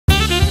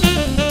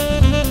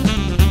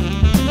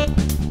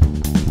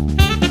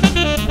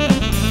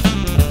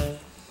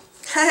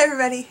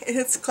everybody,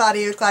 it's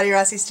Claudia with Claudia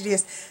Rossi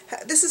Studios.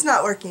 This is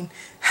not working.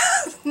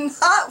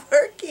 Not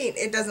working.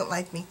 It doesn't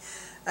like me.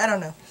 I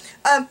don't know.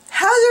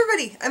 How's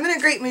everybody? I'm in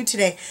a great mood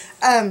today.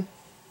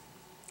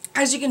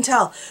 As you can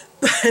tell.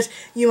 But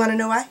you want to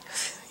know why?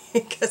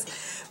 because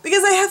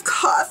I have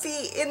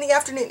coffee in the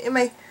afternoon in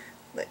my,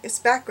 it's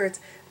backwards,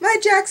 my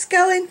Jack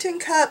Skellington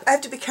cup. I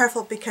have to be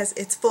careful because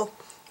it's full.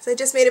 So I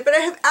just made it, but I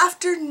have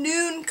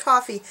afternoon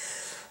coffee.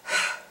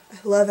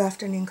 I love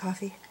afternoon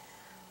coffee.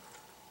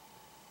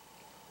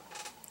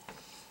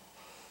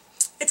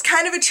 It's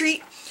kind of a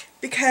treat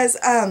because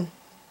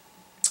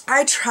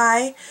I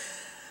try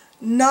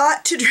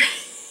not to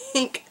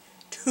drink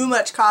too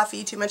much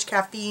coffee, too much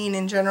caffeine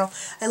in general.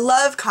 I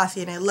love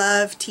coffee and I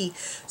love tea,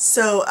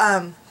 so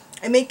I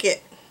make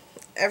it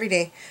every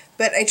day,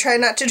 but I try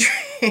not to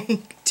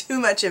drink too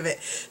much of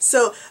it.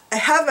 So I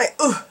have my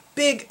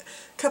big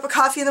cup of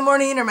coffee in the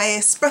morning, or my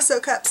espresso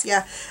cups,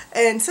 yeah,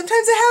 and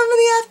sometimes I have them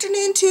in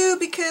the afternoon too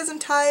because I'm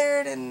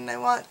tired and I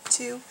want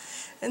to,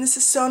 and this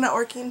is so not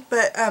working,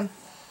 but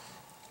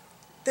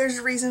there's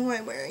a reason why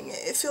I'm wearing it.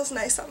 It feels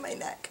nice on my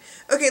neck.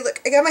 Okay, look,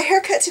 I got my hair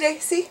cut today,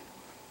 see?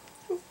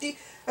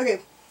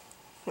 Okay,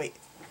 wait,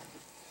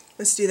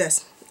 let's do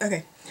this.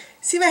 Okay,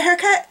 see my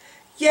haircut?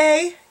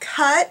 Yay,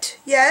 cut,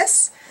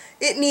 yes.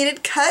 It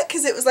needed cut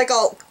because it was like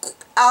all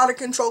out of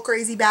control,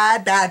 crazy,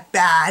 bad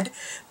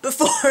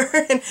before.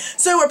 And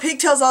so I wore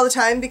pigtails all the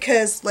time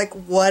because, like,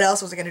 what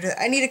else was I going to do?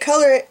 I need to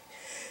color it.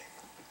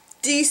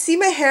 Do you see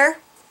my hair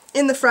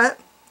in the front?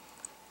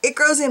 It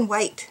grows in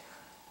white.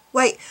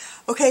 White.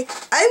 Okay,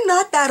 I'm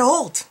not that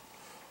old.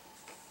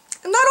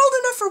 I'm not old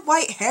enough for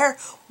white hair.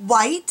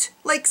 White?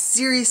 Like,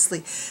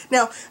 seriously.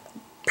 Now,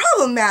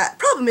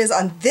 problem is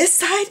on this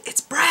side,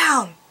 it's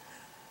brown.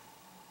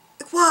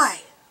 Like,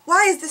 why?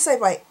 Why is this side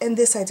white and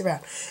this side's brown?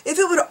 If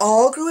it would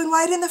all grow in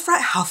white in the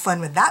front, how fun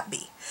would that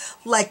be?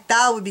 Like,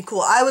 that would be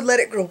cool. I would let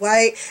it grow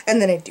white,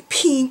 and then I'd do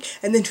pink,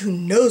 and then who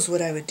knows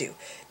what I would do.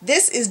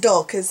 This is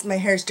dull because my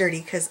hair's dirty,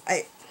 because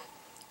I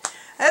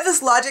have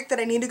this logic that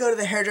I need to go to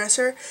the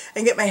hairdresser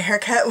and get my hair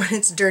cut when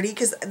it's dirty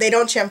because they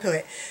don't shampoo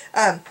it.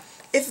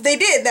 If they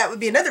did, that would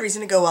be another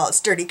reason to go while it's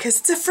dirty because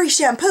it's a free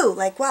shampoo.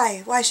 Like,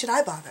 why should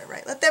I bother,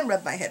 right? Let them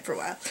rub my head for a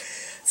while.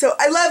 So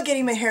I love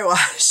getting my hair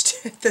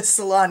washed at the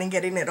salon and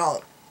getting it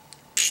all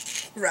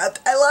rubbed.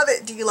 I love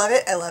it. Do you love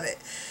it? I love it.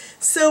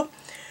 So,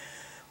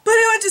 but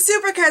I went to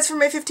Supercuts for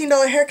my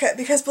 $15 haircut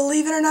because,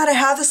 believe it or not, I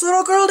have this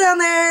little girl down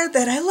there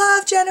that I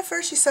love,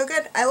 Jennifer. She's so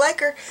good. I like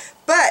her.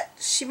 But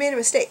she made a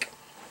mistake.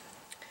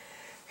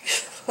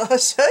 I'll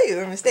show you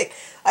her mistake.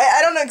 I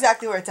don't know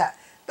exactly where it's at.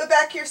 But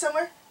back here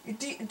somewhere,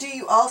 do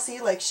you all see,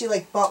 like, she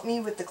like bumped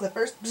me with the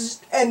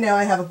clippers, and now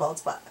I have a bald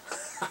spot.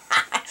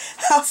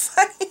 How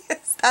funny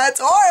is that? It's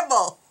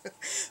horrible.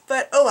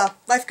 But oh well,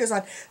 life goes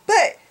on.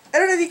 But I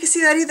don't know if you can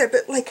see that either,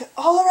 but like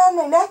all around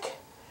my neck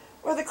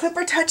where the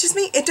clipper touches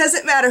me, it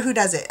doesn't matter who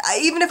does it.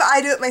 Even if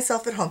I do it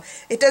myself at home,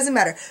 it doesn't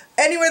matter.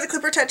 Anywhere the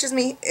clipper touches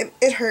me,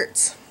 it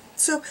hurts.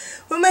 So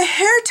when my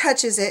hair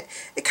touches it,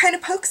 it kind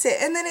of pokes it,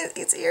 and then it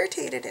gets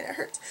irritated and it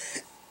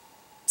hurts.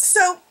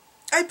 So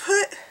I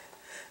put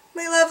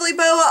my lovely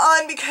boa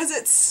on because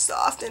it's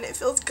soft and it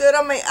feels good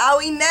on my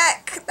owie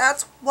neck.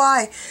 That's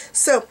why.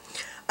 So,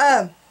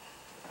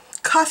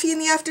 coffee in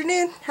the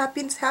afternoon.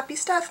 Happy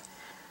stuff.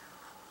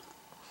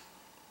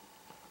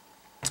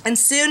 And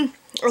soon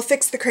I'll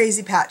fix the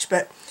crazy patch,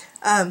 but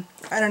I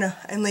don't know.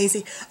 I'm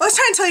lazy. I was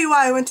trying to tell you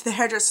why I went to the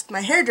hairdresser with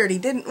my hair dirty,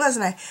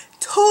 wasn't I?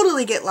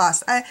 Totally get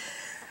lost.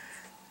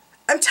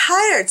 I'm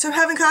tired, so I'm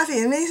having coffee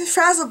and it makes me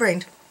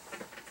frazzle-brained.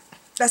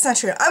 That's not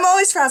true. I'm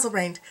always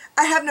frazzle-brained.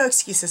 I have no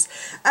excuses.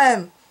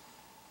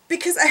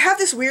 Because I have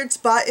this weird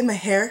spot in my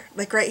hair,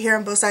 like right here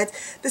on both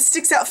sides, that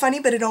sticks out funny,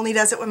 but it only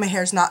does it when my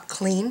hair's not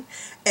clean.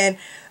 And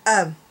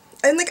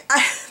like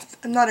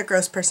I'm not a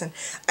gross person.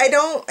 I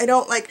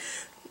don't like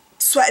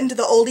sweat into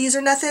the oldies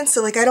or nothing.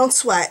 So like I don't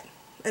sweat.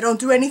 I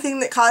don't do anything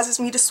that causes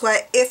me to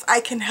sweat if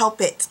I can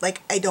help it.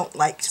 Like, I don't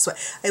like to sweat.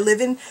 I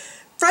live in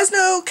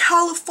Fresno,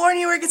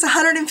 California, where it gets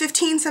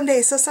 115 some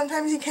days, so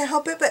sometimes you can't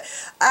help it, but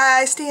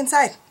I stay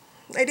inside.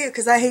 I do,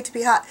 because I hate to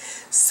be hot.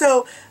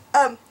 So,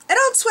 I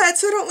don't sweat,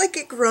 so I don't like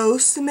get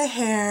gross in my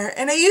hair,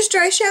 and I use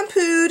dry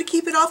shampoo to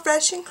keep it all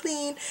fresh and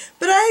clean,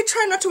 but I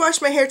try not to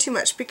wash my hair too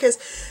much, because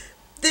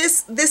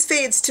this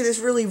fades to this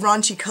really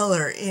raunchy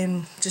color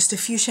in just a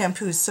few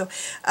shampoos, so,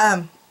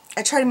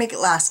 I try to make it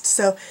last.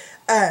 So,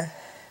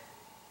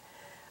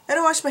 I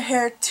don't wash my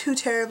hair too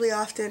terribly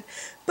often,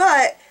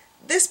 but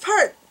this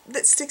part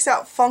that sticks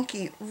out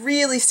funky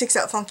really sticks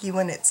out funky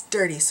when it's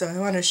dirty, so I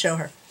want to show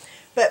her.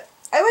 But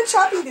I went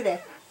shopping today.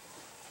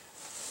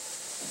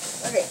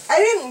 Okay, I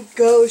didn't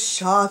go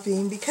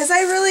shopping because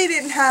I really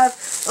didn't have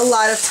a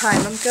lot of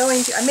time.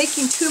 I'm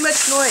making too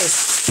much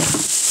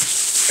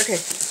noise. Okay.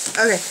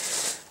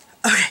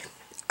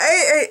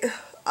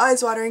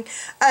 Eyes watering.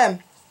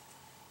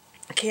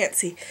 I can't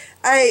see.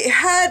 I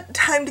had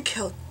time to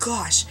kill.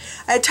 Gosh.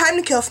 I had time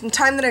to kill from the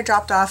time that I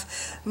dropped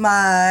off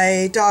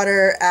my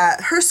daughter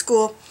at her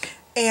school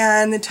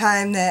and the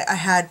time that I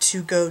had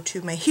to go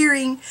to my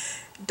hearing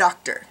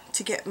doctor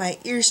to get my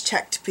ears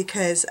checked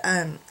because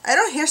I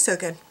don't hear so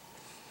good.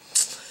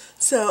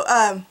 So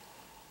I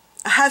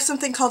have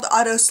something called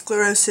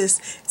otosclerosis.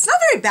 It's not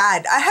very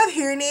bad. I have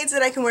hearing aids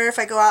that I can wear if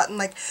I go out and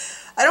like,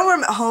 I don't wear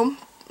them at home.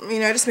 You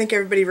know, I just make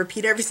everybody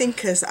repeat everything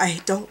because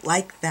I don't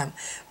like them.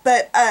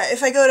 But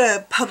if I go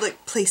to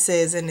public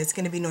places and it's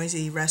going to be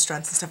noisy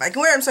restaurants and stuff, I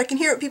can wear them so I can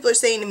hear what people are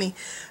saying to me.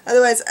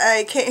 Otherwise,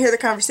 I can't hear the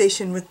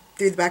conversation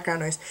through the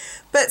background noise.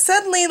 But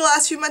suddenly, the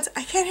last few months,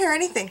 I can't hear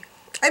anything.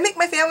 I make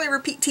my family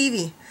repeat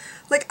TV.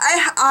 Like,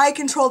 I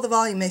control the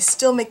volume. I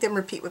still make them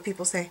repeat what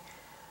people say.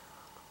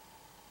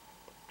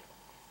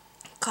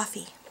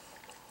 Coffee.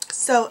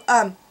 So,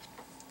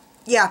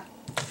 yeah.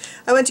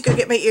 I went to go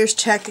get my ears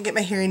checked and get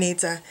my hearing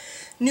aids,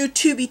 new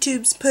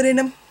tubes put in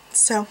them.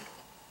 So,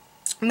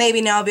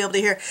 maybe now I'll be able to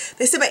hear.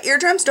 They said my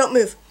eardrums don't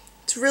move.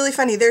 It's really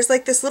funny. There's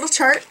like this little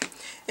chart,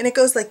 and it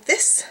goes like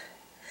this.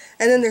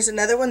 And then there's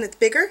another one that's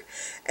bigger.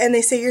 And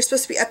they say you're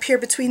supposed to be up here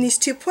between these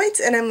 2 points,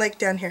 and I'm like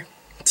down here.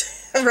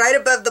 Right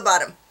above the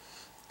bottom.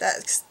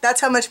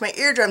 That's how much my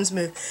eardrums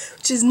move,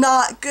 which is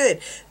not good.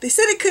 They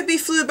said it could be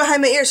fluid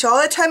behind my ear, so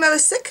all the time I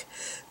was sick,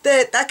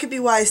 that could be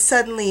why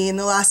suddenly in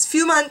the last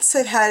few months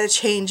I've had a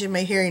change in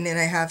my hearing and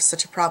I have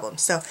such a problem.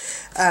 So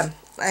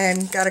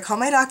I gotta call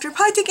my doctor,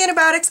 probably take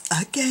antibiotics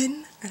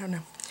again. I don't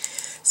know.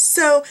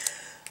 So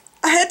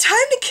I had time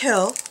to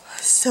kill,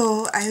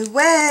 so I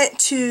went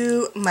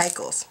to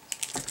Michael's.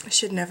 I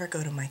should never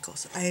go to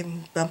Michael's.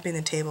 I'm bumping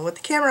the table with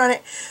the camera on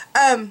it.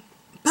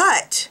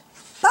 But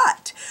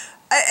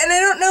and I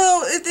don't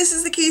know if this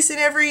is the case in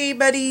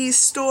everybody's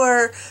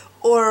store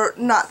or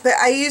not, but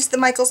I use the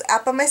Michael's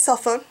app on my cell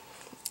phone.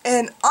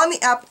 And on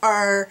the app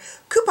are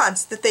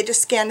coupons that they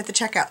just scan at the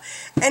checkout.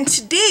 And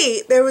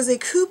today there was a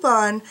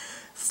coupon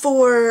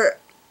for,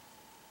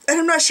 and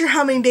I'm not sure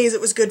how many days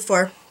it was good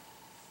for,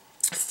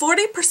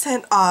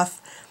 40% off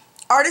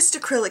artist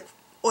acrylic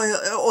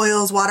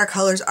oils,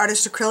 watercolors,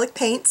 artist acrylic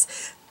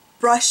paints,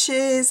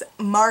 brushes,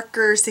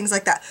 markers, things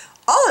like that.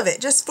 All of it,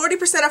 just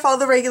 40% off all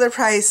the regular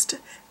priced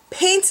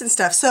paints and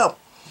stuff. So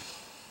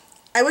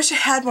I wish I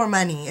had more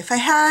money. If I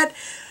had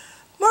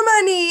more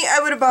money, I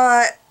would have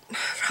bought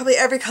probably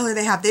every color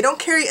they have. They don't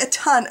carry a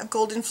ton of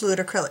golden fluid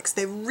acrylics.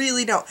 They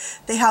really don't.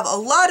 They have a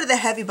lot of the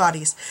heavy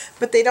bodies,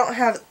 but they don't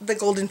have the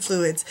golden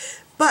fluids.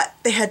 But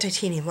they had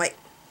titanium white.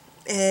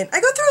 And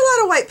I go through a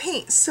lot of white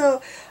paint.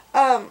 So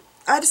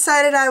I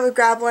decided I would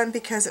grab one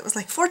because it was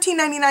like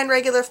 $14.99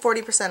 regular,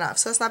 40% off.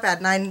 So it's not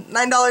bad.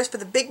 $9 for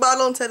the big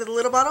bottle instead of the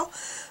little bottle.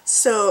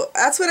 So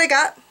that's what I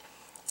got.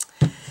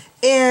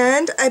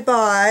 And I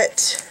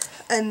bought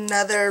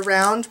another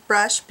round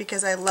brush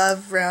because I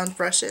love round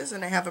brushes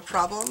and I have a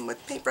problem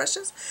with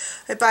paintbrushes.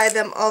 I buy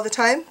them all the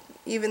time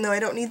even though I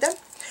don't need them.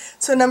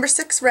 So number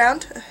 6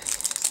 round. You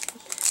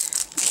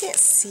can't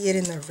see it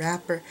in the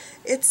wrapper.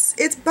 It's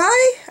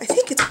by, I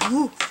think it's,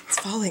 ooh, it's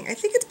falling. I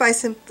think it's by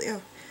Simply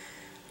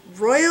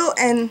Royal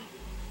and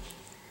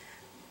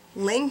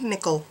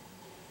Langnickel.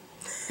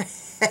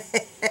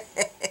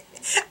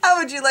 How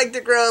would you like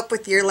to grow up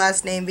with your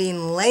last name being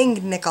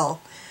Langnickel?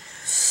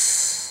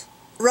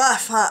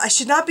 Rough, huh? I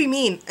should not be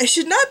mean. I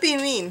should not be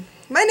mean.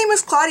 My name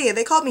was Claudia.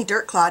 They called me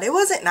Dirt Claude. It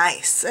wasn't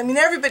nice. I mean,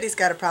 everybody's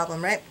got a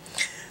problem, right?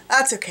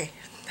 That's okay.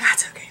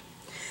 That's okay.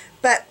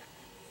 But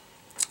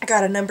I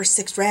got a number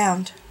 6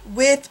 round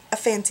with a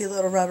fancy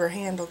little rubber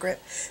handle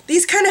grip.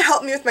 These kind of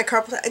help me with my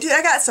carpal tunnel. Dude,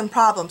 I got some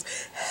problems.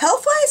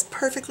 Health-wise,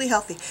 perfectly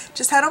healthy.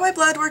 Just had all my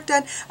blood work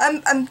done.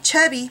 I'm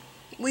chubby.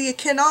 We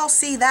can all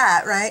see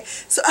that, right?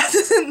 So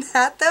other than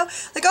that, though,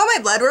 like all my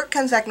blood work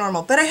comes back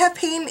normal. But I have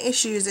pain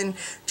issues and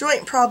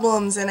joint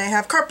problems, and I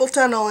have carpal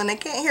tunnel, and I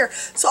can't hear.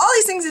 So all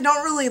these things that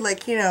don't really,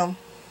 like, you know,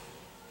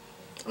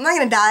 I'm not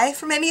going to die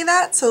from any of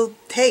that. So,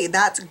 hey,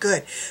 that's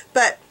good.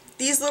 But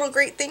these little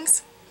great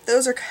things,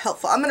 those are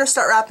helpful. I'm going to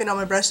start wrapping all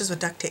my brushes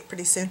with duct tape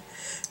pretty soon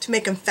to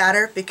make them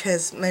fatter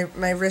because my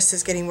wrist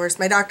is getting worse.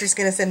 My doctor's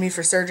going to send me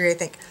for surgery, I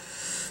think.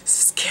 This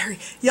is scary.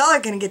 Y'all are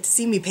going to get to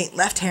see me paint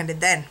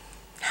left-handed then.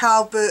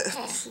 How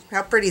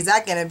pretty is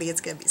that going to be?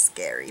 It's going to be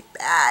scary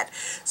bad.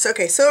 So,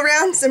 okay, so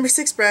around number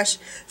 6 brush,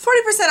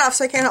 40% off,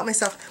 so I can't help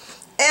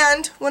myself.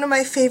 And one of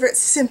my favorites,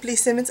 Simply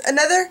Simmons.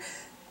 Another,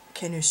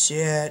 can you see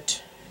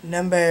it?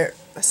 Number,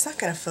 that's not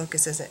going to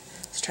focus, is it?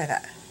 Let's try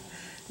that.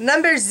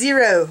 Number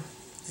 0.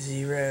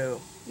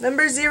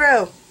 Number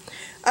 0.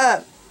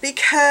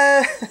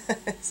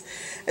 Because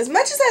as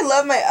much as I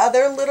love my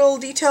other little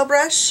detail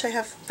brush, I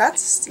have,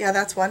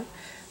 that's one.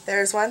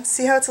 There's one.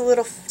 See how it's a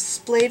little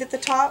splayed at the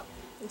top?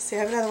 Let's see, I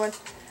have another one.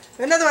 I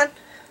have another one.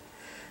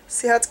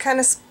 See how it's kind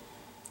of,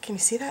 can you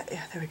see that?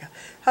 Yeah, there we go.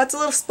 How it's a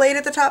little splayed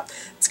at the top.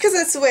 It's because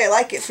that's the way I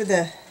like it for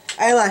the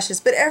eyelashes.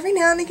 But every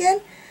now and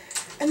again,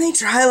 and they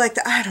dry like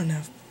that, I don't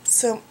know.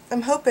 So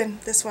I'm hoping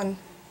this one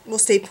will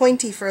stay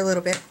pointy for a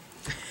little bit.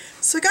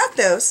 So I got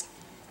those.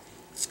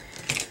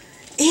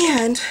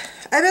 And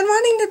I've been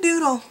wanting to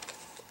doodle.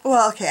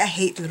 Well, okay, I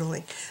hate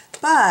doodling.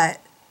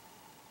 But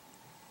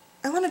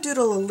I want to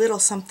doodle a little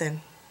something.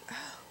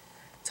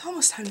 It's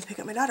almost time to pick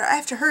up my daughter. I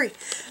have to hurry.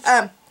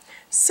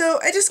 So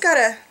I just got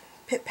a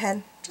Pit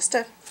pen. Just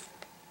to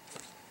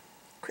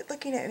quit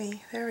looking at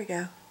me. There we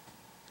go.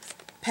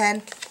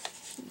 pen,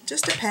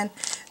 just a pen.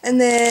 And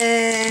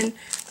then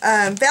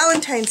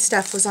Valentine's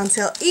stuff was on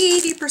sale,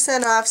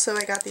 80% off, so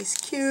I got these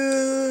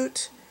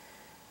cute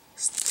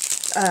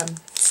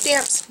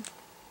stamps,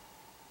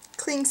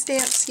 cling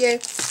stamps, yay.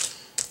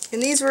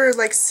 And these were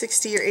like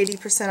 60 or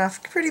 80%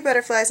 off. Pretty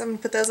butterflies. I'm going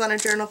to put those on a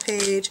journal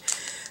page.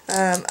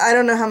 I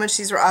don't know how much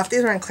these were off.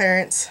 These were on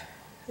clearance.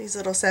 These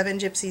little 7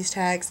 Gypsies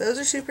tags. Those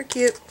are super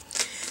cute.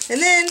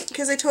 And then,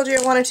 because I told you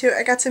I wanted to,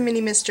 I got some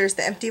mini misters,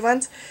 the empty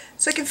ones,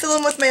 so I can fill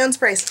them with my own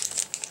sprays.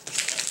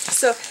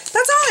 So that's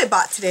all I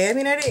bought today. I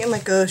mean, I didn't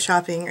like go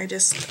shopping. I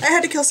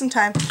had to kill some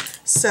time.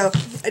 So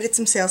I did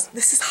some sales.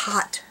 This is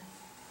hot.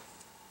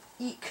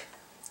 Eek.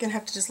 Gonna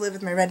have to just live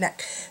with my red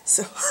neck.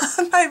 So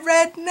my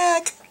red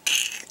neck.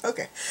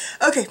 Okay.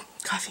 Okay.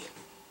 Coffee.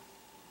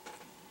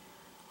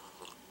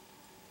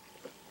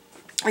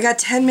 I got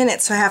 10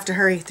 minutes, so I have to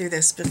hurry through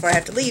this before I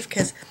have to leave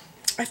because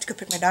I have to go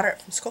pick my daughter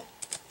up from school.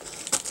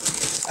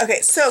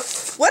 Okay, so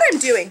what I'm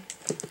doing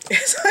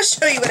is I'll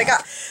show you what I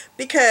got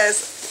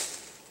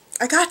because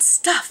I got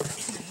stuff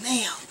in the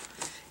mail.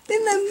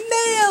 In the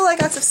mail, I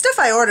got some stuff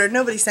I ordered.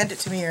 Nobody sent it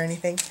to me or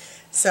anything.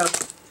 So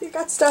I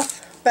got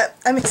stuff, but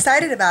I'm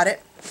excited about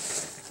it.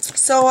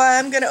 So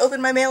I'm going to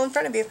open my mail in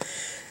front of you.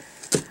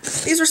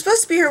 These were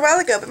supposed to be here a while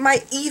ago, but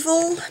my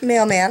evil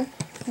mailman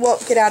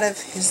won't get out of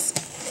his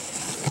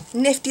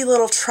nifty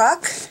little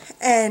truck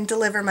and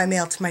deliver my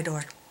mail to my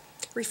door.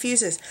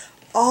 Refuses.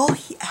 All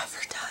he ever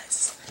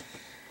does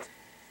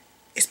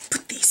is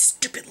put these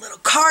stupid little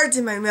cards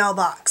in my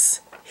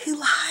mailbox. He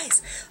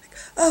lies. Like,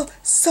 oh,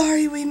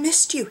 sorry we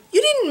missed you.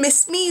 You didn't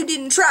miss me, you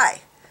didn't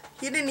try.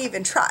 You didn't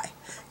even try.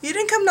 You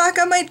didn't come knock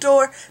on my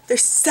door.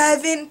 There's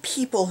 7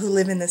 people who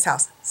live in this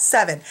house.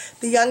 7.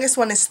 The youngest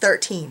one is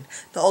 13.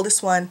 The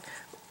oldest one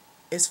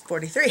is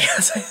 43.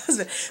 That's my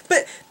husband.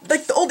 But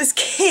like the oldest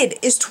kid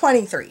is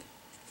 23.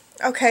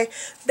 Okay,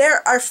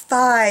 there are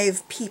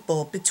 5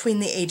 people between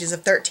the ages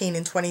of 13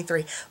 and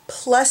 23,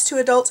 plus 2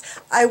 adults.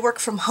 I work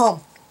from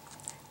home.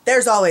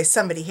 There's always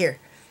somebody here.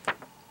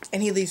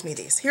 And he leaves me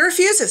these. He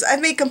refuses.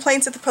 I've made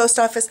complaints at the post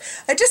office.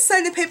 I just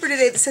signed a paper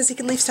today that says he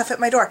can leave stuff at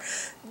my door.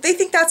 They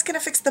think that's going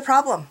to fix the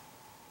problem.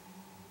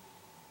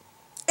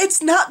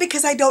 It's not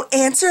because I don't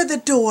answer the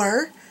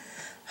door.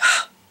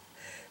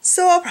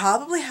 So I'll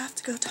probably have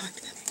to go talk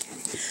to them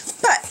again.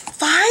 But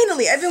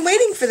finally, I've been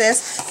waiting for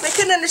this. And I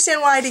couldn't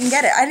understand why I didn't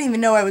get it. I didn't even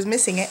know I was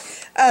missing it.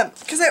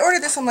 Because I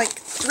ordered this on like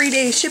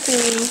 3-day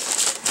shipping.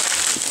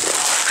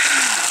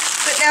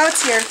 But now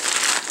it's here.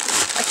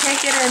 I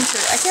can't get into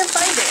it. I can't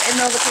find it in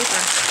all the paper.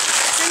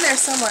 It's in there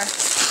somewhere.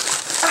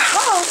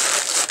 Oh!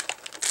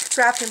 It's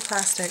wrapped in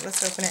plastic.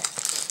 Let's open it.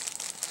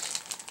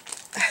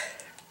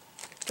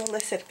 Don't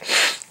listen.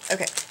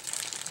 Okay.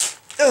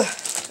 Ugh.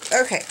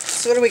 Okay,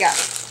 so what do we got?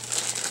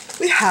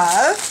 We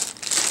have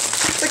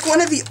like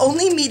one of the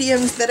only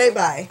mediums that I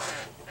buy.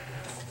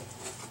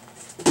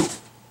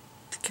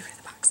 Give me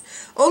the box.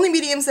 Only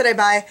mediums that I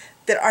buy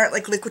that aren't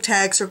like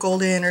Liquitex or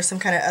Golden or some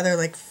kind of other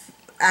like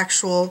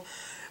actual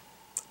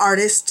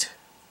artist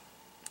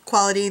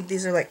quality.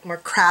 These are like more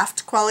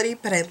craft quality,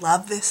 but I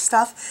love this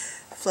stuff.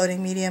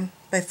 Floating Medium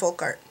by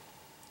Folk Art.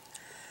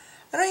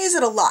 I don't use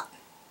it a lot,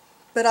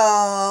 but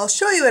I'll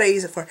show you what I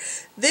use it for.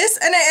 This,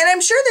 and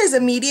I'm sure there's a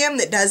medium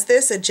that does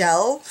this, a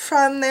gel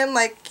from them,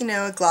 like, you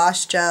know, a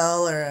gloss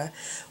gel or a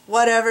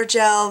whatever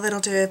gel that'll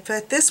do it,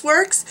 but this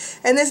works,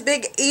 and this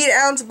big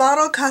 8-ounce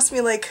bottle cost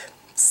me like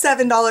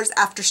 $7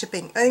 after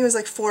shipping. I think it was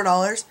like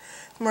 $4.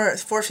 More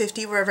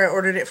 $4.50 wherever I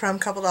ordered it from,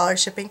 couple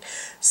dollars shipping.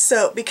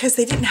 So because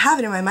they didn't have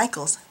it in my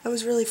Michaels, I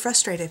was really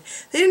frustrated.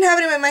 They didn't have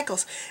it in my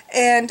Michaels,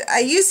 and I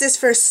use this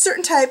for a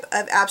certain type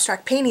of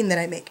abstract painting that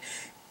I make.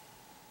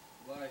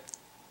 Bye.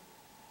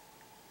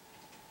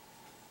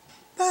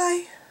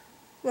 Bye.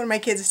 One of my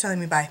kids is telling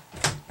me bye.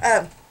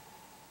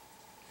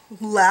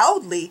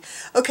 Loudly.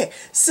 Okay,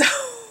 so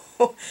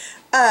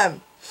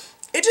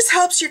it just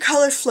helps your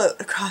color float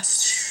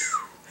across,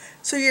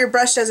 so your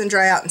brush doesn't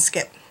dry out and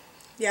skip.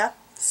 Yeah.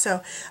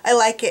 So I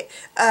like it.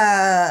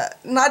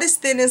 Not as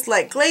thin as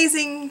like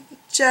glazing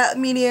gel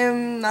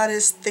medium, not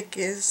as thick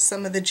as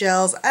some of the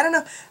gels. I don't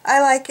know.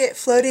 I like it.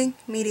 Floating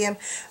medium.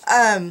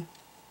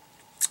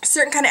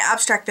 Certain kind of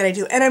abstract that I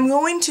do. And I'm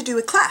going to do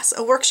a class,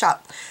 a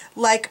workshop,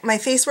 like my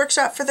face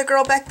workshop for the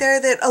girl back there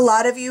that a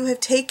lot of you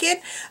have taken.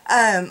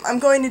 I'm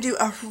going to do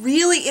a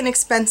really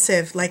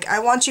inexpensive, like I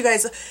want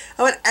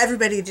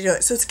everybody to do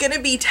it. So it's going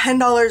to be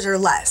 $10 or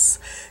less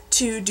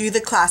to do the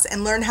class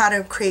and learn how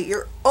to create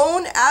your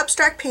own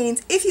abstract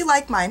paintings if you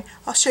like mine.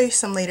 I'll show you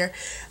some later.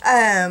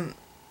 You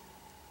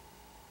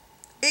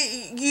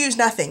use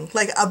nothing,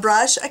 like a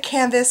brush, a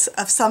canvas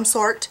of some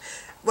sort,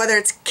 whether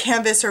it's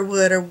canvas or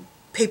wood or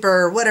paper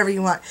or whatever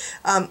you want.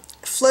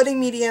 Floating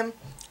medium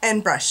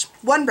and brush.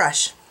 One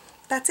brush.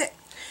 That's it.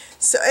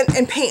 So,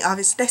 and paint,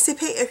 obviously. Did I say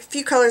paint? A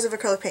few colors of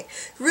acrylic paint.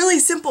 Really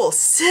simple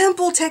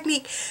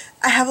technique.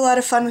 I have a lot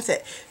of fun with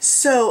it.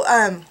 So,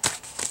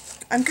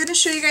 I'm going to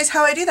show you guys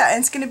how I do that,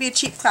 and it's going to be a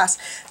cheap class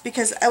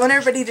because I want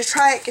everybody to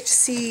try it, get to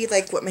see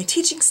like what my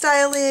teaching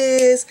style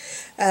is,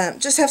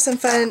 just have some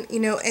fun, you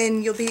know,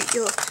 and you'll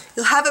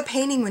have a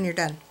painting when you're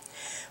done.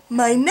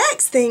 my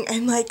next thing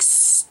I'm like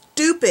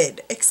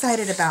stupid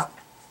excited about.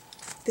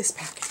 This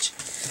package.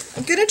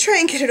 I'm gonna try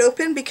and get it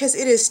open because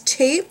it is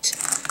taped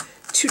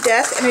to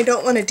death and I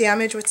don't want to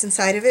damage what's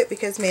inside of it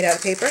because it's made out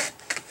of paper.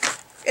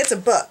 It's a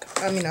book.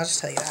 I mean, I'll just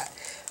tell you that.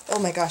 Oh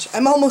my gosh,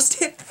 I'm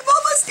almost in. I'm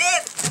almost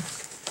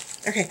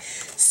in! Okay,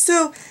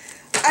 so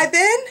I've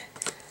been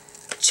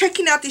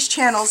checking out these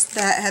channels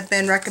that have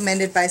been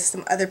recommended by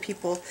some other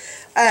people.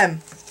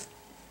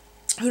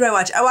 Who do I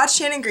watch? I watched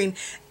Shannon Green,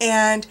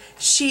 and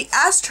she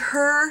asked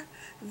her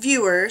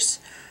viewers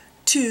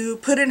to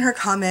put in her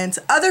comments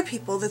other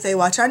people that they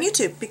watch on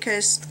YouTube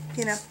because,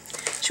 you know,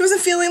 she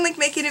wasn't feeling like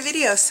making a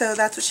video, so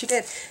that's what she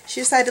did.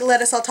 She decided to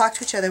let us all talk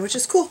to each other, which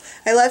is cool.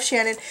 I love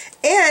Shannon.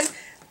 And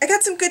I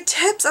got some good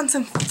tips on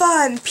some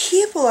fun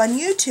people on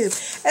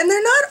YouTube. And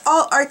they're not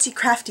all artsy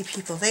crafty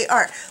people. They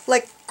aren't.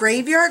 Like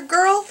Graveyard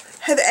Girl.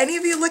 Have any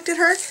of you looked at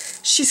her?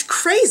 She's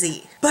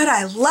crazy, but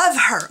I love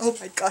her. Oh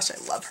my gosh, I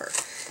love her.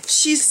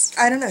 She's,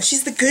 I don't know,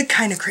 she's the good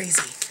kind of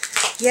crazy.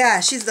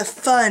 Yeah, she's the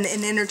fun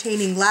and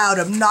entertaining, loud,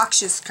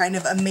 obnoxious, kind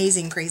of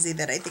amazing crazy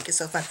that I think is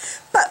so fun.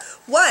 But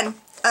one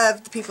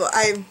of the people,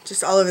 I'm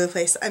just all over the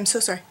place. I'm so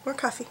sorry. More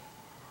coffee.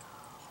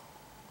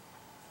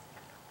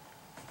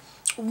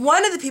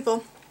 One of the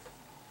people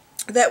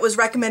that was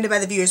recommended by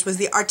the viewers was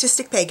the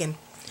Artistic Pagan.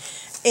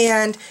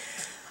 And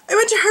I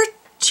went to her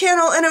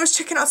channel and I was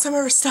checking out some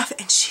of her stuff,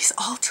 and she's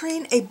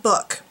altering a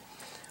book.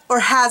 Or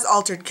has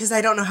altered, because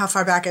I don't know how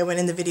far back I went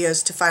in the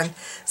videos to find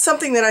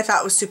something that I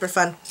thought was super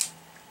fun.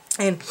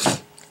 And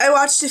I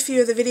watched a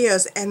few of the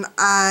videos and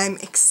I'm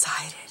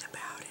excited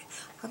about it.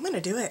 I'm going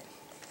to do it.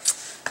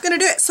 I'm going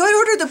to do it. So I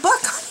ordered the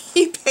book on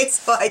eBay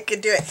so I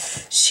could do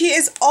it. She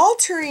is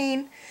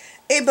altering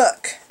a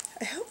book.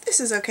 I hope this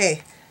is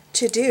okay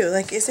to do.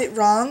 Like, is it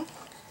wrong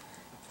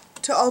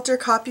to alter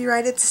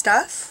copyrighted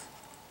stuff?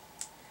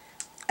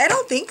 I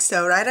don't think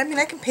so, right? I mean,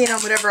 I can paint on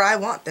whatever I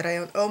want that I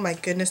own. Oh my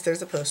goodness,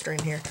 there's a poster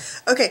in here.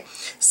 Okay,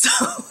 so,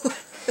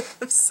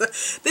 this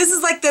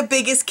is like the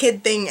biggest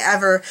kid thing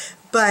ever.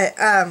 But,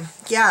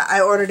 yeah,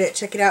 I ordered it.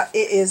 Check it out.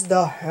 It is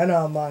the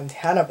Hannah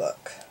Montana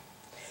book.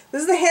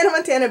 This is the Hannah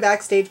Montana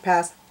Backstage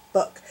Pass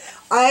book.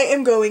 I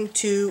am going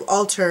to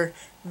alter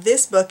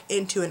this book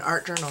into an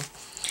art journal.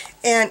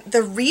 And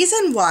the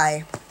reason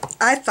why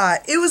I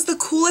thought it was the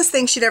coolest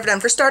thing she'd ever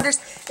done, for starters,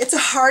 it's a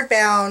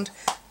hardbound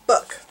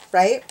book,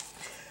 right?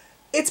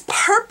 It's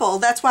purple.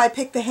 That's why I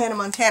picked the Hannah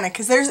Montana,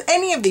 because there's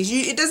any of these.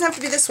 It doesn't have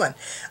to be this one.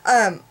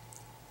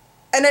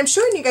 And I'm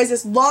showing you guys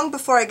this long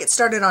before I get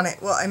started on it.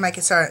 Well, I might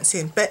get started on it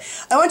soon. But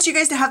I want you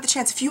guys to have the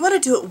chance. If you want to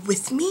do it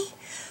with me,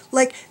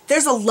 like,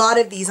 there's a lot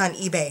of these on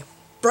eBay.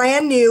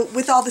 Brand new,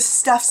 with all the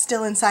stuff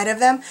still inside of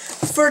them,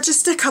 for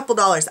just a couple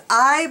dollars.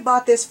 I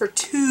bought this for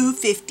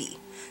 $2.50.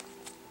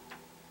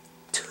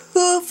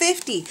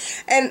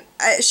 $2.50. And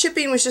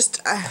shipping was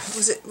just,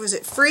 was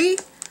it free?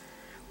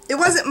 It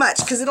wasn't much,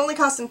 because it only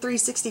cost them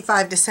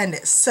 $3.65 to send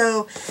it.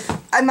 So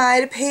I might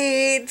have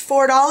paid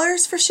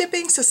 $4 for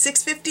shipping, so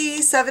 $6.50,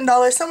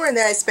 $7, somewhere in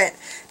there I spent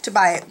to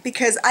buy it,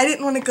 because I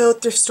didn't want to go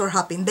thrift store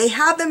hopping. They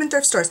have them in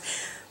thrift stores.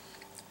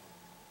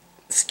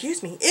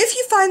 Excuse me. If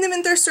you find them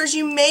in thrift stores,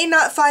 you may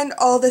not find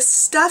all the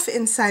stuff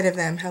inside of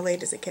them. How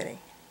late is it getting?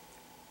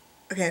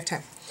 Okay, I have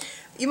time.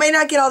 You may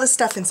not get all the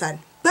stuff inside,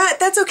 but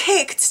that's okay.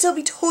 It could still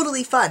be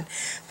totally fun.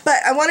 But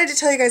I wanted to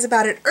tell you guys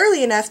about it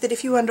early enough that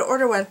if you wanted to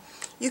order one,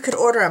 you could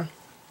order them.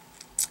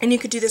 And you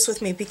could do this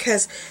with me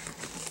because,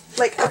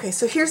 like, okay,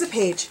 so here's a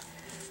page.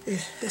 Ugh,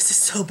 this is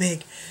so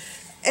big.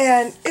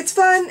 And it's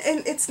fun,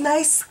 and it's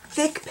nice,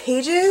 thick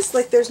pages.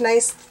 Like, there's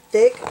nice,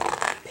 thick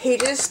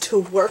pages to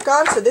work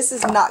on. So this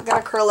is not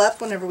going to curl up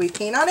whenever we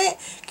paint on it.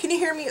 Can you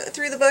hear me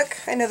through the book?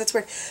 I know that's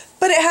weird.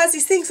 But it has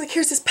these things. Like,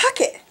 here's this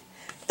pocket.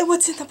 And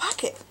what's in the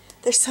pocket?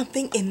 There's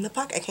something in the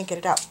pocket. I can't get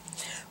it out.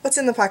 What's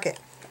in the pocket?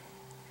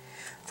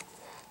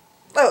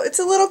 Oh, it's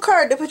a little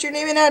card to put your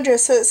name and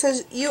address, so it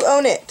says you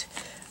own it.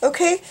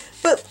 Okay,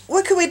 but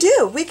what could we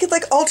do? We could,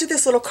 like, alter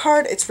this little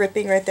card. It's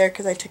ripping right there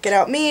because I took it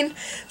out mean.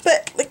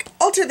 But, like,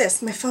 alter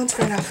this. My phone's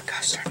going off.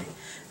 Gosh darn it.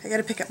 I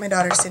gotta pick up my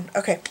daughter soon.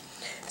 Okay,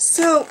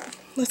 so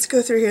let's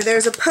go through here.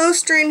 There's a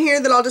poster in here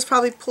that I'll just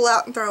probably pull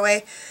out and throw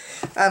away.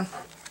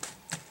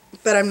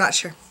 But I'm not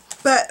sure.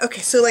 But,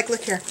 okay, so, like,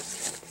 look here.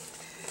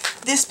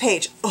 This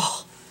page.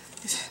 Oh,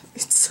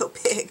 it's so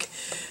big.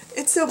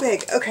 It's so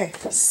big. Okay,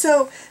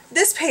 so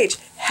this page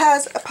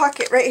has a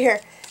pocket right here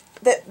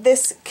that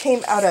this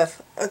came out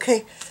of.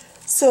 Okay,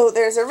 so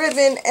there's a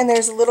ribbon and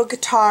there's a little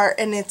guitar,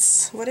 and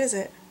it's, what is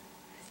it?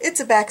 It's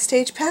a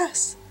Backstage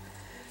Pass,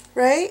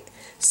 right?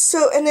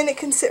 So, and then it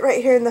can sit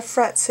right here in the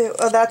front. So,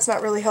 oh, that's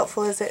not really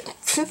helpful, is it?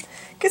 It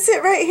can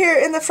sit right here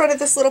in the front of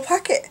this little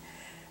pocket.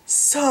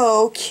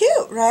 So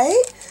cute,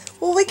 right?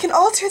 Well, we can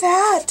alter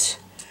that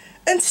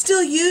and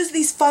still use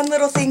these fun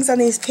little things on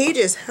these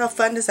pages. How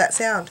fun does that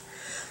sound?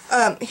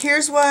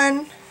 Here's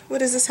one. What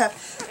does this have?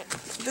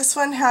 This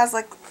one has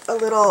like a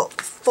little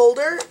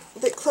folder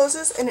that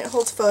closes and it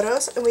holds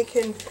photos, and we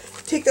can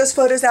take those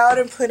photos out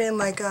and put in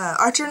like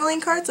art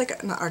journaling cards,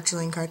 like not art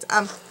journaling cards,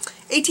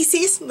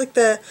 ATCs, like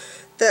the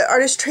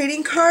artist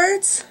trading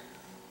cards.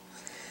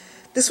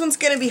 This one's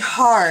going to be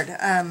hard.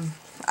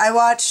 I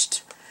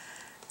watched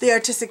the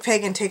Artistic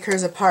Pagan take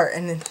hers apart,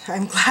 and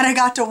I'm glad I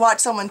got to watch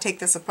someone take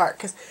this apart,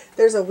 because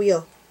there's a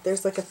wheel.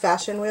 There's like a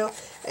fashion wheel,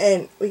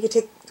 and we're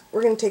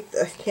going to take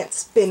I can't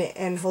spin it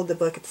and hold the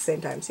book at the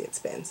same time. See, it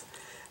spins.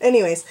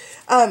 Anyways,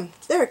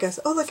 there it goes.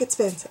 Oh, look, it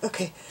spins.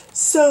 Okay,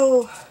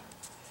 so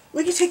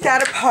we can take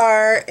that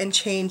apart and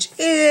change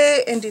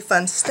it and do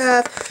fun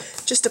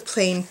stuff. Just a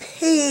plain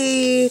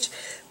page.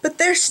 But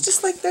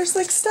there's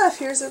like stuff.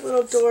 Here's a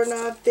little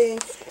doorknob thing.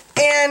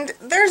 And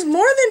there's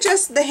more than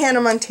just the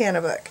Hannah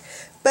Montana book.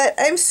 But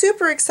I'm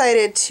super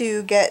excited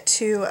to get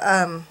to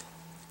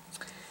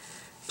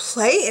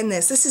play in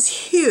this. This is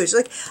huge.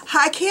 Like,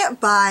 I can't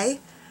buy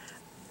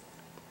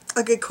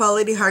a good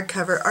quality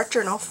hardcover art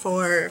journal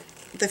for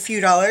the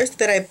few dollars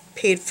that I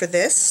paid for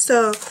this.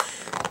 So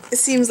it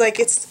seems like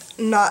it's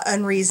not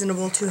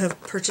unreasonable to have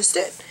purchased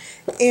it.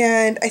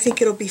 And I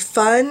think it'll be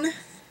fun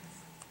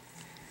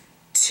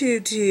to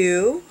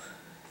do.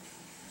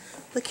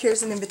 Look,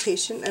 here's an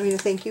invitation, a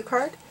thank you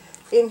card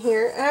in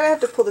here, and I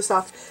have to pull this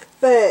off,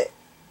 but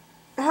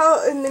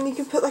and then you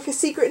can put like a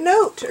secret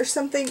note or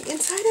something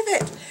inside of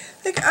it.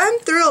 Like, I'm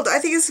thrilled. I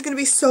think this is going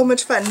to be so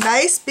much fun.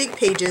 Nice big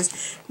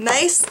pages,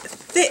 nice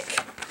thick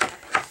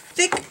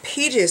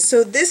pages,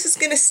 so this is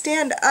going to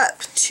stand up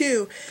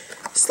to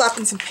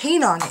slapping some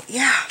paint on it.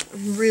 Yeah,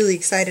 I'm really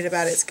excited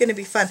about it. It's going to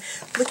be fun.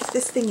 Look at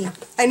this thingy.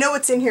 I know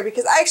what's in here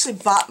because I actually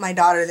bought my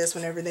daughter this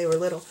whenever they were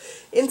little.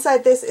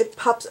 Inside this, it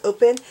pops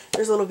open.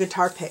 There's a little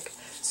guitar pick.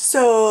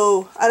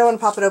 So I don't want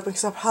to pop it open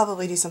because I'll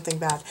probably do something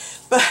bad.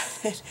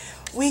 But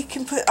we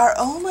can put our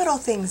own little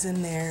things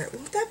in there.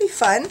 Wouldn't that be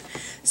fun?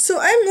 So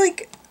I'm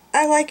like,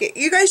 I like it.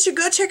 You guys should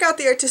go check out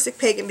the Artistic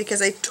Pagan because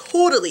I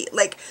totally,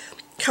 like,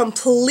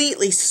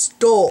 completely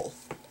stole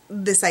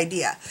this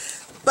idea.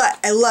 But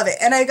I love it.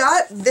 And I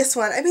got this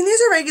one. I mean,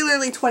 these are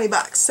regularly 20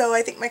 bucks, so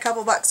I think my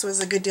couple bucks was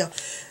a good deal.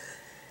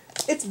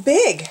 It's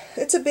big.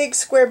 It's a big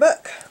square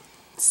book.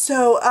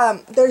 So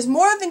there's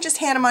more than just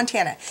Hannah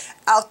Montana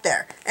out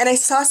there. And I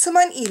saw some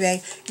on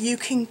eBay. You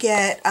can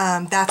get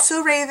That's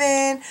So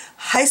Raven,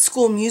 High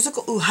School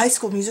Musical. Ooh, High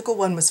School Musical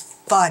one was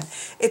fun.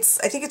 I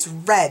think it's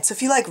red. So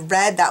if you like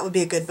red, that would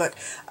be a good book.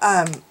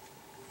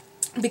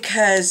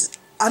 Because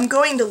I'm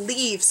going to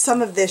leave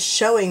some of this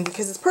showing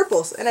because it's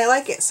purples and I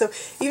like it. So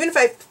even if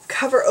I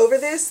cover over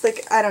this,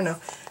 like, I don't know,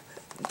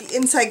 the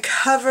inside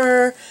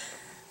cover,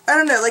 I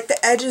don't know, like the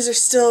edges are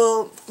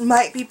still,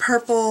 might be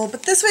purple,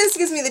 but this way this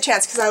gives me the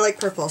chance because I like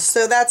purple.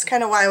 So that's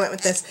kind of why I went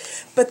with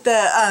this. But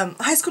the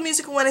High School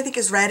Musical one I think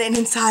is red, and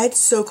inside,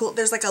 so cool,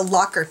 there's like a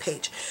locker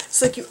page.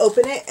 So like you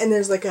open it and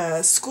there's like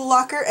a school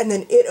locker, and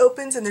then it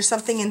opens and there's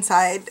something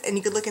inside, and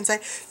you could look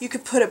inside. You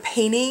could put a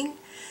painting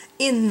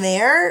in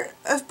there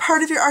of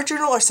part of your art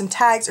journal or some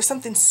tags or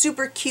something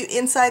super cute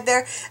inside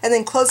there, and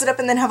then close it up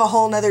and then have a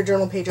whole nother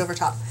journal page over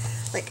top.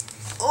 Like,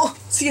 oh,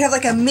 so you have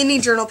like a mini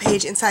journal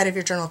page inside of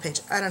your journal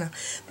page. I don't know,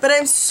 but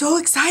I'm so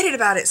excited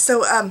about it.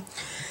 So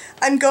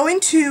I'm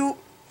going to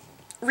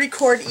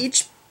record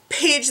each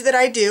page that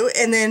I do,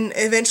 and then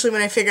eventually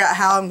when I figure out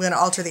how I'm going to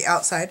alter the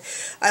outside,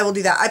 I will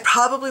do that. I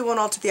probably won't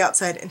alter the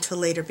outside until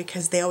later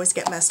because they always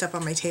get messed up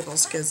on my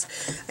tables because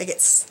I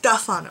get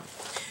stuff on them.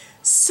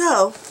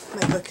 So,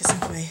 my book is in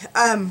the way.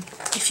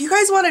 If you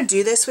guys want to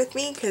do this with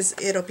me, because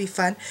it'll be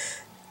fun,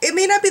 it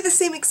may not be the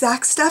same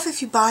exact stuff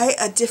if you buy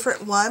a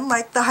different one,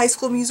 like the High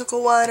School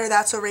Musical one, or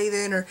That's So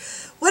Raven, or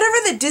whatever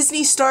the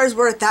Disney stars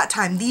were at that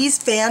time. These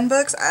fan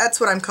books, that's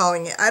what I'm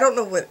calling it. I don't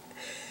know what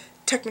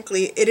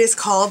technically it is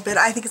called, but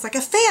I think it's like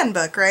a fan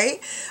book, right?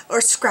 Or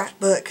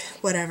scrapbook,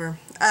 whatever.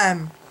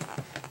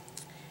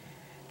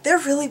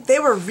 They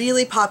were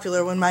really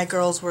popular when my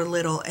girls were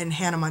little, and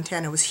Hannah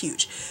Montana was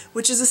huge,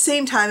 which is the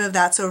same time of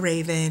That's So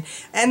Raven,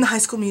 and the High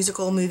School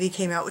Musical movie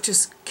came out, which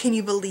is, can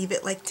you believe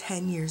it, like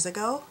 10 years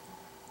ago?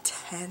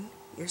 10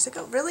 years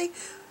ago? Really?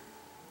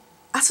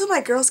 That's what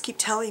my girls keep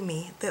telling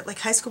me, that like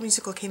High School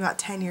Musical came out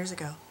 10 years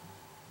ago.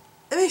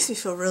 It makes me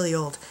feel really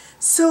old.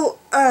 So,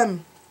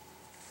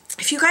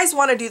 if you guys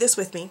want to do this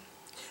with me,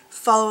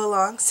 follow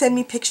along, send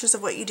me pictures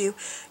of what you do,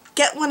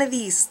 get one of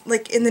these,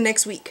 like, in the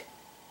next week.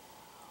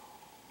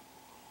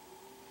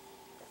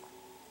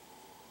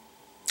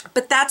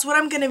 But that's what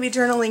I'm going to be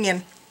journaling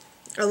in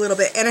a little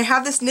bit. And I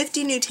have this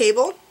nifty new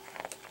table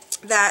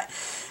that,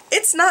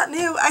 it's not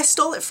new. I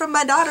stole it from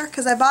my daughter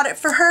because I bought it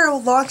for her a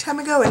long time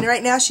ago. And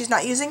right now she's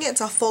not using it.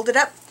 It's all folded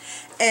up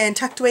and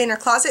tucked away in her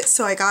closet.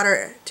 So I got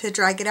her to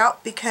drag it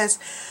out because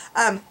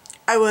I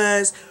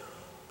was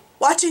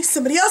watching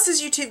somebody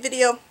else's YouTube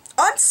video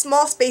on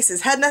small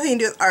spaces. Had nothing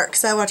to do with art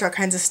because I watch all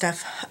kinds of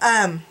stuff.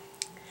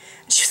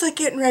 She was like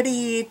getting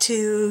ready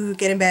to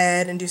get in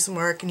bed and do some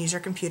work and use her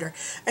computer.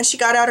 And she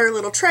got out her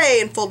little tray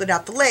and folded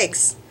out the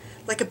legs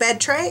like a bed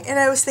tray. And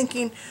I was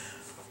thinking,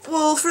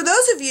 well, for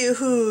those of you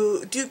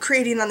who do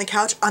creating on the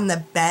couch on the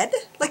bed,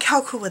 like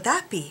how cool would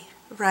that be,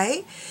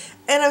 right?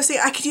 And I was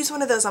thinking I could use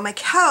one of those on my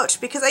couch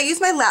because I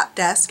use my lap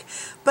desk,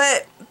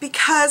 but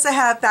because I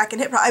have back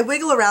and hip, I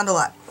wiggle around a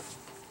lot.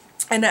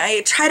 And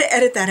I try to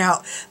edit that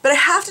out, but I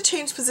have to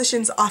change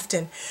positions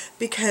often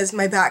because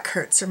my back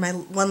hurts, or my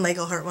one leg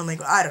will hurt, one leg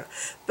will, I don't know.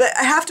 But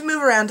I have to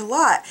move around a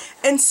lot.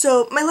 And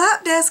so my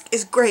lap desk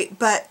is great,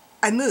 but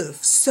I move.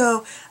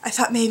 So I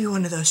thought maybe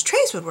one of those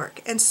trays would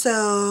work. And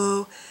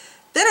so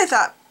then I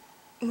thought,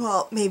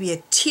 well, maybe a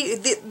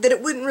that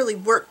it wouldn't really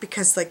work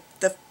because like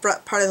the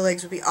front part of the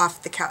legs would be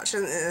off the couch.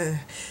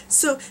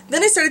 So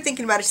then I started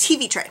thinking about a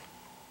TV tray.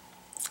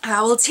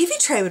 Well, a TV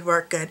tray would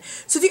work good.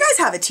 So if you guys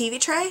have a TV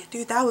tray,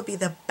 dude, that would be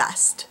the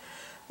best.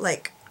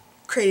 Like,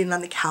 creating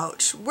on the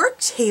couch. Work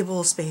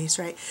table space,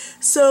 right?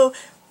 So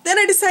then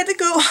I decided to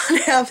go on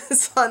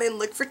Amazon and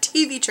look for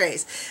TV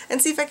trays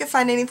and see if I could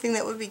find anything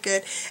that would be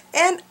good.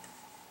 And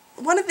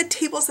one of the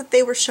tables that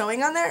they were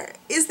showing on there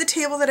is the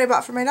table that I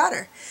bought for my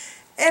daughter.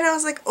 And I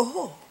was like,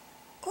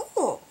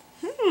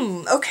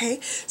 okay.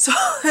 So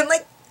I'm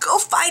like, go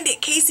find it,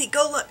 Casey,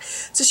 go look.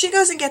 So she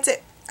goes and gets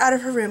it out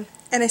of her room,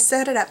 and I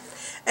set it up.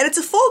 And it's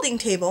a folding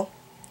table,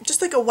 just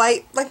like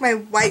my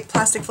white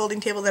plastic folding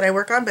table that I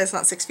work on, but it's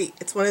not 6 feet.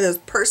 It's one of those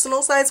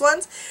personal size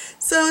ones,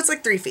 so it's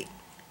like 3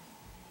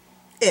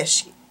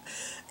 feet-ish.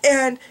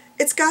 And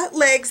it's got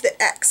legs that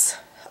X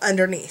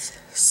underneath.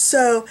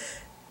 So,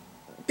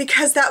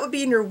 because that would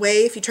be in your way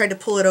if you tried to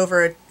pull it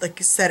over, like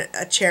you set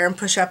a chair and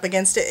push up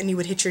against it and you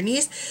would hit your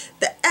knees,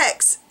 the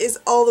X is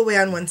all the way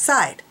on one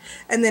side.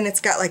 And then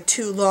it's got like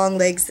 2 long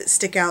legs that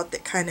stick out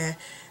that kind of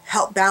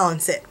help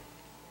balance it.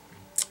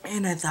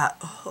 And I thought,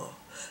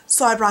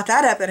 so I brought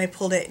that up and I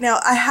pulled it. Now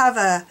I have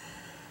a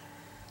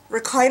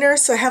recliner,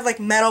 so I have like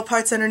metal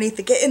parts underneath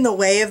that get in the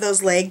way of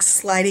those legs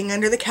sliding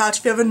under the couch.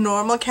 If you have a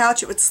normal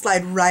couch, it would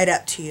slide right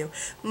up to you.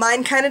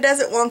 Mine kind of does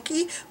it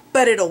wonky,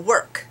 but it'll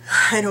work.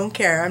 I don't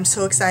care. I'm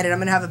so excited. I'm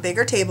going to have a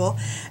bigger table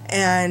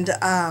and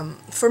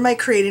for my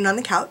creating on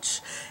the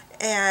couch.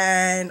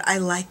 And I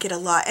like it a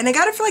lot. And I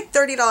got it for like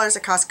 $30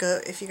 at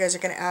Costco, if you guys are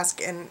going to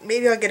ask. And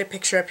maybe I'll get a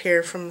picture up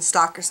here from the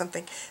stock or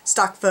something.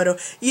 Stock photo.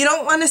 You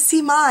don't want to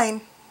see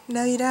mine.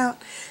 No, you don't.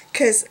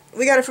 Because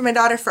we got it for my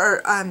daughter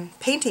for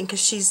painting,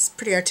 because she's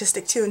pretty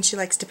artistic too and she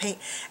likes to paint.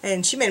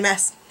 And she made a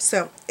mess.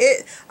 So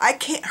I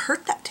can't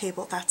hurt that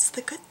table. That's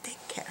the good thing.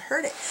 Can't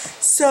hurt it.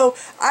 So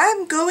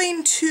I'm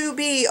going to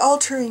be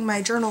altering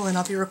my journal and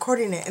I'll be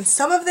recording it. And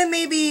some of them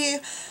may be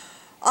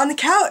on the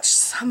couch.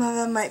 Some of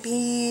them might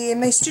be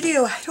in my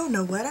studio. I don't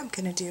know what I'm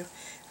gonna do.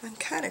 I'm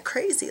kind of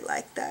crazy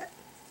like that.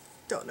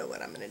 Don't know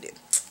what I'm gonna do.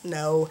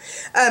 No.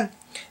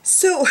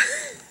 So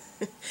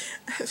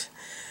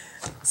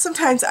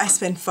sometimes I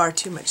spend far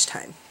too much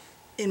time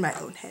in my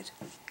own head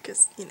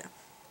because, you know,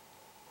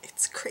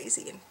 it's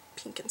crazy and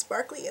pink and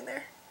sparkly in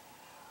there.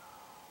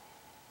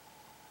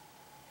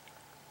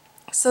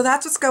 So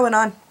that's what's going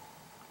on.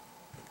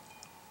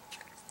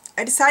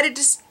 I decided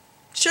to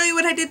show you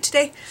what I did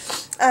today.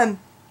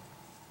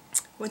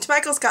 Went to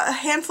Michael's, got a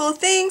handful of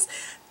things,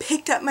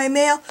 picked up my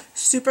mail,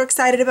 super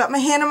excited about my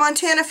Hannah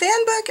Montana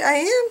fan book. I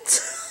am.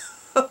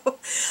 So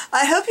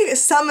I hope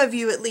some of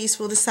you at least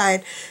will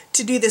decide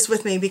to do this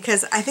with me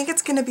because I think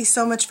it's going to be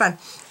so much fun.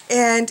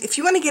 And if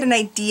you want to get an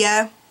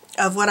idea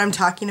of what I'm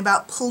talking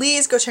about,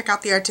 please go check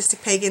out the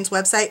Artistic Pagans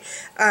website.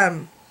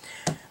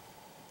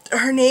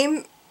 Her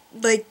name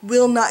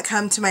will not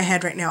come to my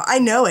head right now. I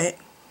know it.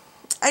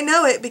 I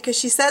know it because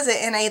she says it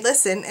and I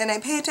listen and I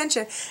pay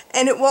attention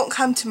and it won't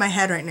come to my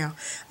head right now.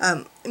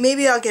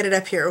 Maybe I'll get it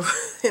up here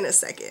in a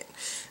second,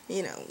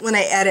 you know, when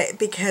I edit,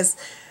 because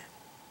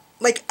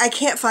like I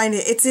can't find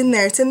it. It's in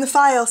there. It's in the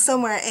file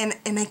somewhere and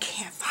I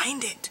can't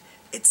find it.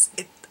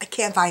 I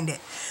can't find it.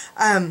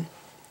 Kind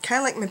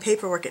of like my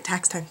paperwork at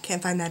tax time.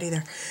 Can't find that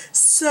either.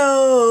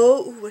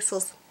 So,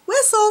 whistles.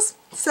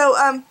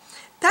 So,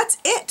 that's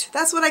it.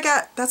 That's what I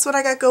got. That's what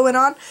I got going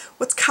on.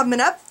 What's coming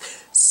up.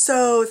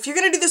 So if you're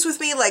going to do this with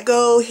me, like,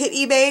 go hit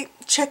eBay,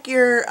 check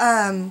your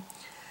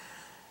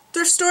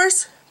thrift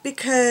stores,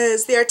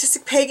 because the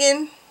Artistic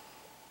Pagan,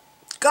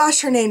 gosh,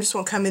 her name just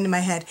won't come into my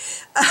head.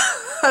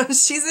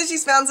 She says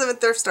she's found some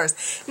at thrift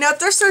stores. Now, at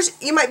thrift stores,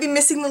 you might be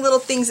missing the little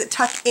things that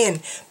tuck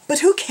in, but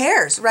who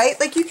cares, right?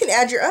 Like, you can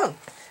add your own.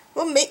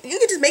 Well, you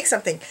can just make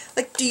something.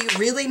 Like, do you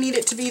really need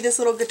it to be this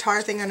little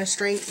guitar thing on a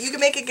string? You can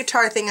make a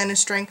guitar thing on a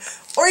string,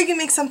 or you can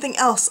make something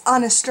else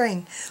on a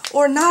string,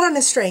 or not on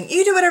a string.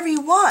 You do whatever you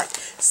want.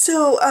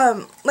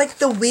 So, like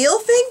the wheel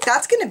thing,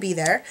 that's going to be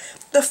there.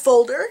 The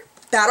folder,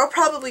 that'll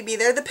probably be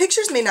there. The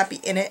pictures may not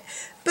be in it,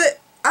 but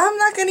I'm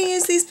not going to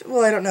use these.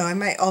 Well, I don't know. I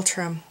might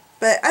alter them,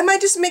 but I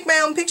might just make my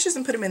own pictures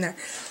and put them in there.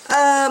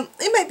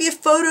 It might be a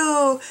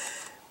photo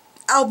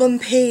album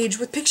page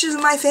with pictures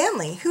of my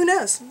family. Who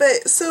knows?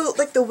 But so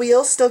like the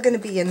wheel's still going to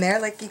be in there.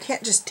 Like you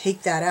can't just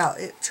take that out.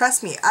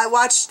 Trust me. I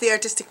watched the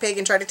Artistic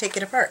Pagan try to take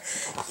it apart.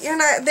 They're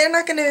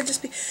not going to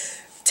just be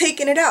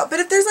taking it out. But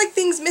if there's like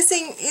things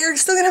missing, you're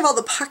still going to have all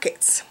the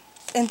pockets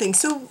and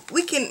things. So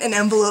we can, and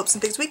envelopes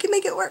and things, we can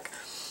make it work.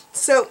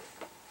 So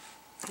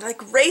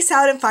like race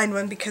out and find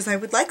one, because I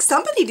would like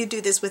somebody to do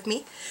this with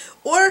me.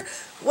 Or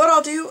what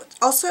I'll do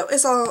also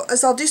is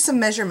I'll do some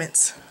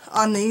measurements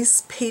on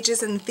these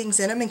pages and things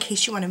in them in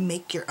case you want to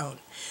make your own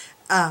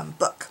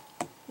book.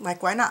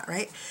 like, why not,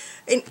 right?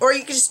 And, or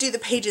you could just do the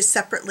pages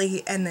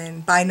separately and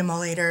then bind them all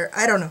later.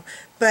 I don't know.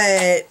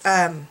 But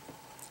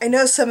I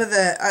know some of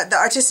the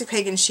Artistic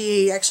Pagan,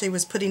 she actually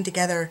was putting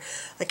together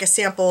like a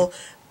sample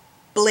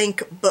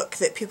blank book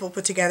that people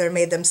put together and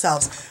made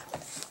themselves.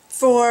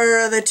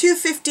 For the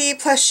 $2.50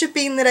 plus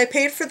shipping that I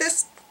paid for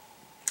this,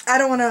 I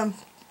don't want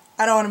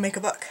to make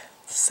a book.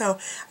 So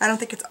I don't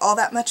think it's all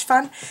that much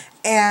fun,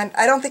 and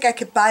I don't think I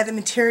could buy the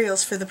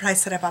materials for the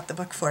price that I bought the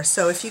book for.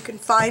 So if you can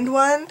find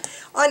one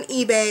on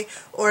eBay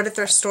or at a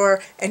thrift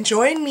store and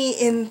join me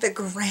in the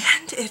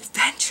grand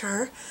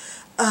adventure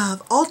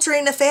of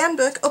altering a fan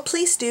book, oh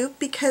please do,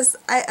 because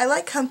I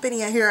like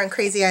company here on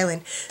Krazy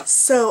Island.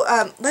 So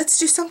let's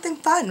do something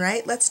fun,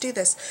 right? Let's do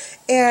this.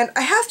 And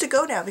I have to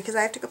go now because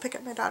I have to go pick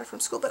up my daughter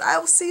from school, but I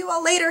will see you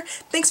all later.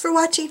 Thanks for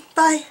watching.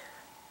 Bye.